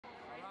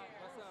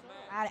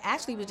I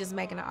actually was just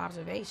making an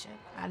observation.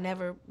 I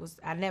never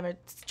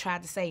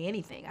tried to say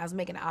anything. I was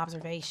making an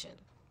observation.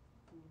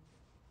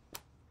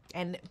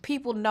 And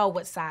people know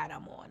what side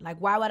I'm on. Like,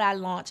 why would I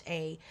launch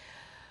a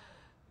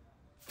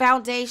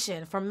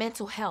foundation for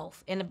mental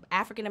health in the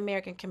African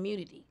American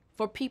community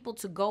for people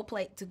to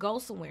go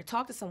somewhere,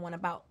 talk to someone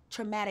about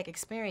traumatic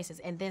experiences,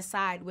 and then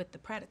side with the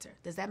predator?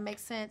 Does that make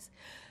sense?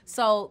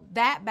 So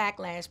that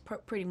backlash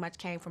pretty much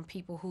came from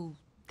people who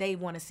they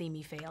want to see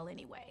me fail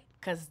anyway.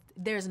 Because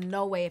there's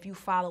no way, if you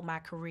followed my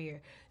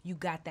career, you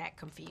got that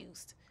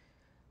confused.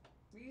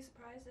 Were you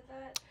surprised at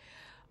that?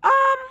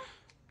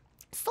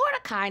 Sort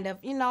of, kind of.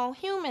 You know,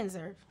 humans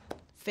are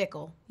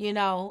fickle. You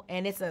know,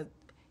 and it's a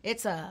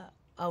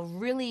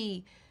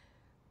really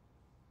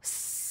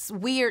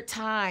weird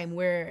time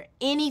where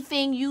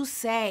anything you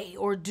say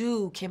or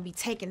do can be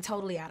taken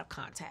totally out of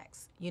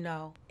context. You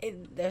know,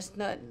 There's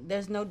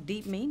no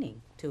deep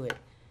meaning to it.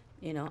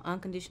 You know,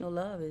 unconditional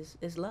love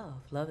is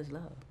love. Love is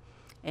love.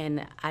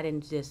 And I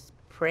didn't just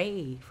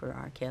pray for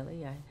R.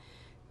 Kelly. I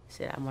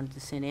said I wanted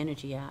to send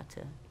energy out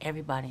to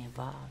everybody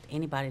involved,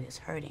 anybody that's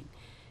hurting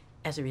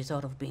as a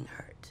result of being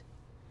hurt.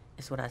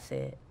 That's what I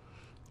said.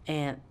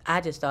 And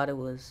I just thought it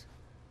was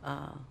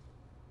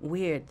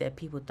weird that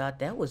people thought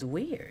that was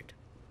weird.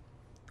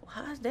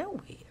 How is that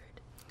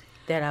weird?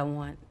 That I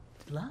want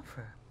love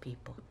for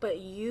people. But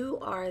you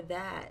are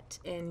that,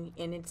 and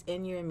it's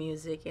in your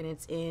music, and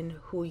it's in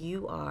who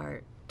you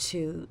are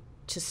to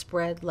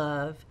spread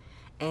love,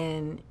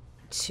 and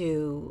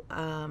to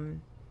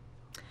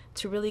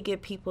really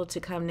get people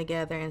to come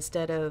together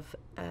instead of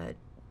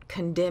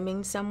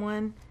condemning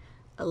someone.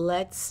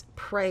 Let's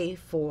pray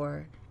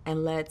for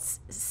and let's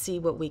see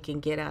what we can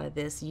get out of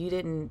this. You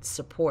didn't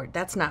support.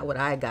 That's not what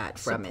I got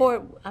from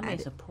Support. it. I mean,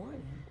 support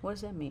him. What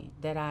does that mean?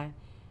 That I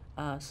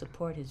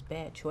support his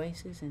bad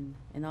choices and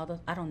all those?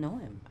 I don't know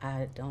him.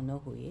 I don't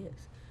know who he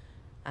is.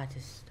 I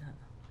just.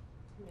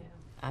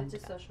 It's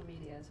just social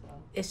media as well.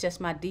 It's just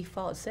my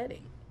default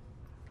setting,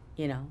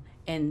 you know.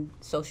 And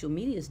social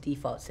media's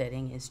default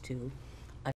setting is to